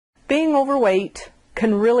Being overweight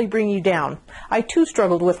can really bring you down. I too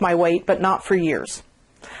struggled with my weight, but not for years.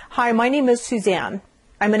 Hi, my name is Suzanne.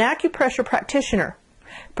 I'm an acupressure practitioner.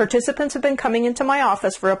 Participants have been coming into my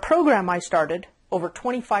office for a program I started over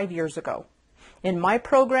 25 years ago. In my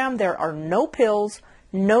program, there are no pills,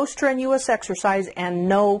 no strenuous exercise, and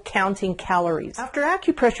no counting calories. After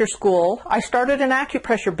acupressure school, I started an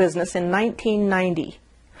acupressure business in 1990.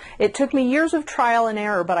 It took me years of trial and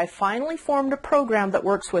error, but I finally formed a program that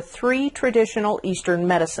works with 3 traditional Eastern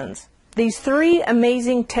medicines. These 3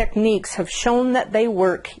 amazing techniques have shown that they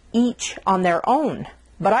work each on their own,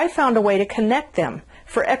 but I found a way to connect them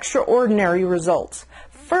for extraordinary results.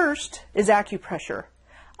 First is acupressure.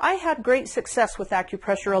 I had great success with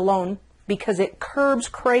acupressure alone because it curbs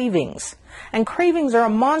cravings. And cravings are a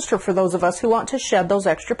monster for those of us who want to shed those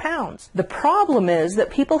extra pounds. The problem is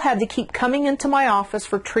that people had to keep coming into my office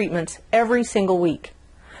for treatments every single week.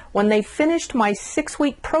 When they finished my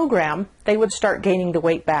 6-week program, they would start gaining the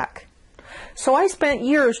weight back. So I spent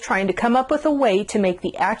years trying to come up with a way to make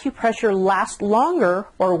the acupressure last longer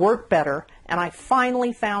or work better, and I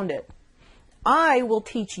finally found it. I will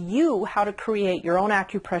teach you how to create your own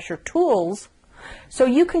acupressure tools so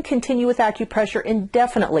you can continue with acupressure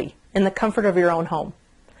indefinitely in the comfort of your own home.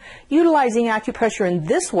 Utilizing acupressure in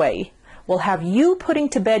this way will have you putting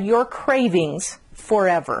to bed your cravings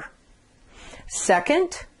forever.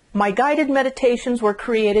 Second, my guided meditations were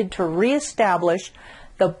created to reestablish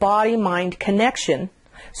the body-mind connection,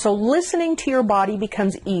 so listening to your body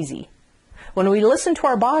becomes easy. When we listen to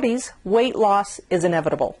our bodies, weight loss is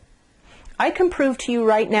inevitable. I can prove to you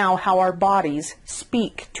right now how our bodies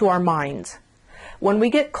speak to our minds. When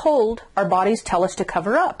we get cold, our bodies tell us to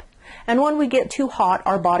cover up. And when we get too hot,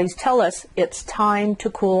 our bodies tell us it's time to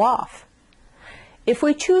cool off. If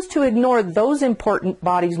we choose to ignore those important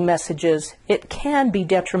body's messages, it can be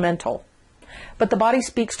detrimental. But the body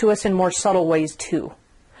speaks to us in more subtle ways too.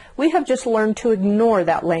 We have just learned to ignore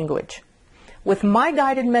that language. With my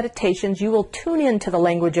guided meditations, you will tune into the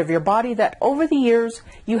language of your body that over the years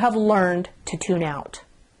you have learned to tune out.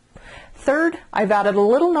 Third, I've added a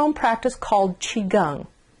little-known practice called Qigong.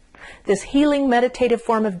 This healing meditative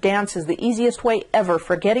form of dance is the easiest way ever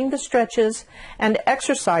for getting the stretches and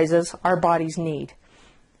exercises our bodies need.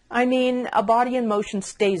 I mean, a body in motion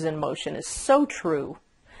stays in motion is so true,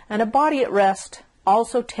 and a body at rest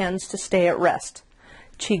also tends to stay at rest.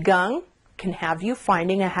 Qigong can have you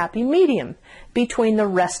finding a happy medium between the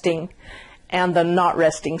resting and the not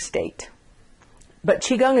resting state. But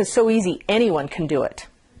Qigong is so easy, anyone can do it.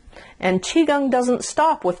 And Qigong doesn't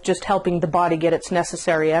stop with just helping the body get its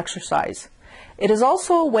necessary exercise. It is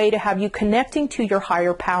also a way to have you connecting to your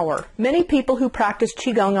higher power. Many people who practice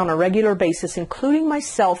Qigong on a regular basis, including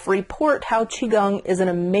myself, report how Qigong is an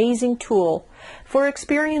amazing tool for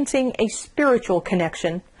experiencing a spiritual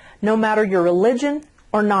connection, no matter your religion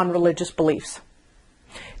or non-religious beliefs.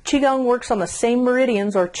 Qigong works on the same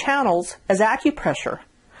meridians or channels as acupressure,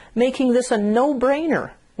 making this a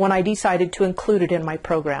no-brainer when I decided to include it in my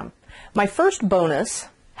program. My first bonus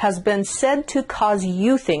has been said to cause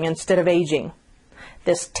youthing instead of aging.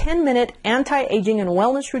 This 10-minute anti-aging and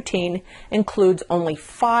wellness routine includes only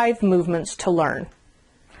 5 movements to learn.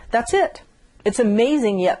 That's it. It's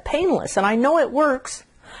amazing yet painless, and I know it works.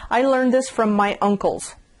 I learned this from my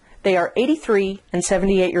uncles. They are 83 and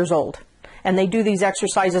 78 years old, and they do these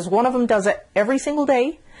exercises. One of them does it every single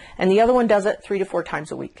day, and the other one does it 3 to 4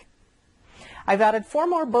 times a week. I've added 4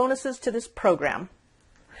 more bonuses to this program.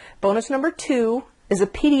 Bonus number 2 is a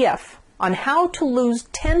PDF on how to lose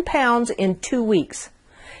 10 pounds in 2 weeks.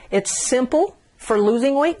 It's simple for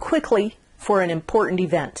losing weight quickly for an important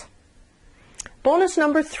event. Bonus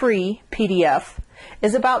number 3 PDF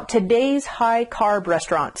is about today's high-carb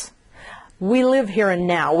restaurants. We live here and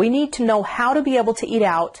now. We need to know how to be able to eat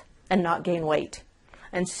out and not gain weight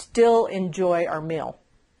and still enjoy our meal.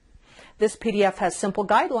 This PDF has simple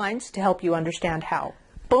guidelines to help you understand how.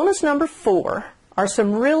 Bonus number 4 are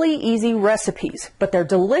some really easy recipes, but they're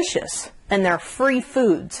delicious and they're free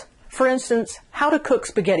foods. For instance, how to cook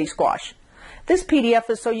spaghetti squash. This PDF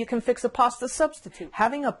is so you can fix a pasta substitute.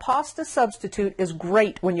 Having a pasta substitute is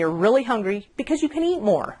great when you're really hungry because you can eat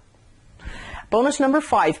more. Bonus number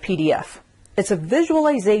 5 PDF. It's a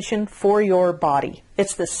visualization for your body.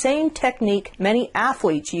 It's the same technique many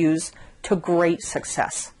athletes use to great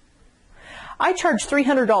success. I charge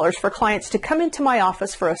 $300 for clients to come into my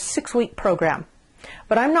office for a 6-week program,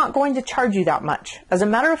 but I'm not going to charge you that much. As a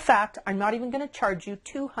matter of fact, I'm not even going to charge you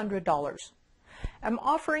 $200. I'm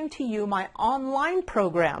offering to you my online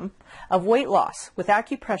program of weight loss with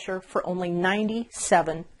acupressure for only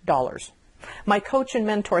 $97. My coach and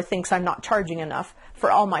mentor thinks I'm not charging enough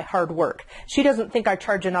for all my hard work. She doesn't think I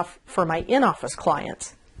charge enough for my in-office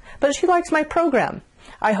clients. But she likes my program.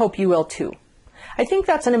 I hope you will too. I think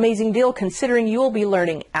that's an amazing deal considering you will be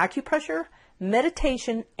learning acupressure,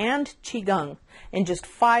 meditation, and qigong in just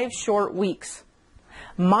 5 short weeks.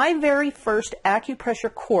 My very first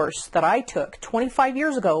acupressure course that I took 25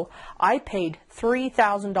 years ago, I paid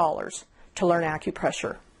 $3,000 to learn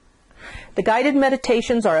acupressure. The guided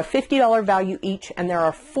meditations are a $50 value each, and there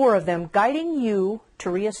are 4 of them guiding you to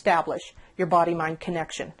reestablish your body-mind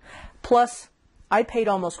connection. Plus, I paid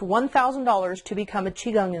almost $1,000 to become a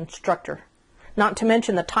qigong instructor, not to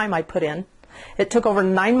mention the time I put in. It took over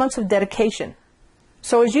 9 months of dedication.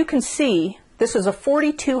 So as you can see, this is a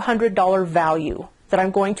 $4,200 value that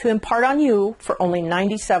I'm going to impart on you for only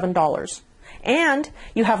 $97. And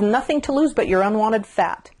you have nothing to lose but your unwanted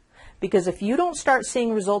fat. Because if you don't start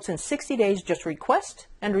seeing results in 60 days, just request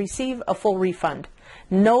and receive a full refund.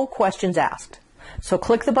 No questions asked. So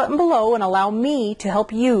click the button below and allow me to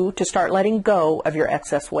help you to start letting go of your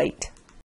excess weight.